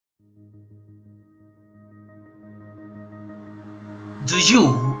Do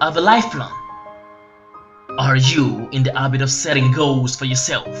you have a life plan? Are you in the habit of setting goals for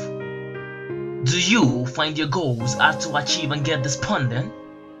yourself? Do you find your goals hard to achieve and get despondent?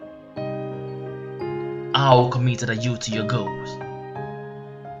 How committed are you to your goals?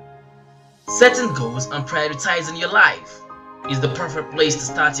 Setting goals and prioritizing your life is the perfect place to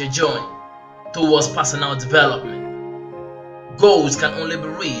start your journey towards personal development. Goals can only be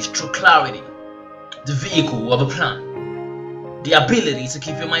reached through clarity, the vehicle of a plan, the ability to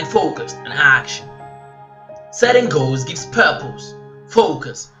keep your mind focused and action. Setting goals gives purpose,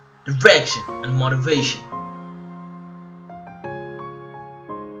 focus, direction, and motivation.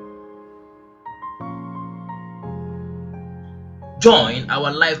 Join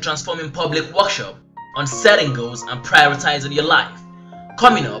our life transforming public workshop on setting goals and prioritizing your life,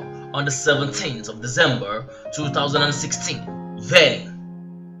 coming up on the 17th of December 2016. Venue: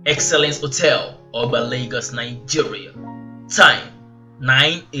 Excellence Hotel, Ogba, Lagos, Nigeria. Time: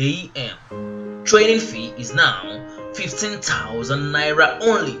 9 a.m. Training fee is now 15,000 naira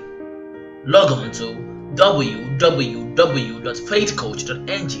only. Log on to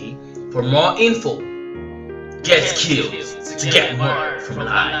www.faithcoach.ng for more info. Get skills to get more from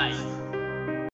life.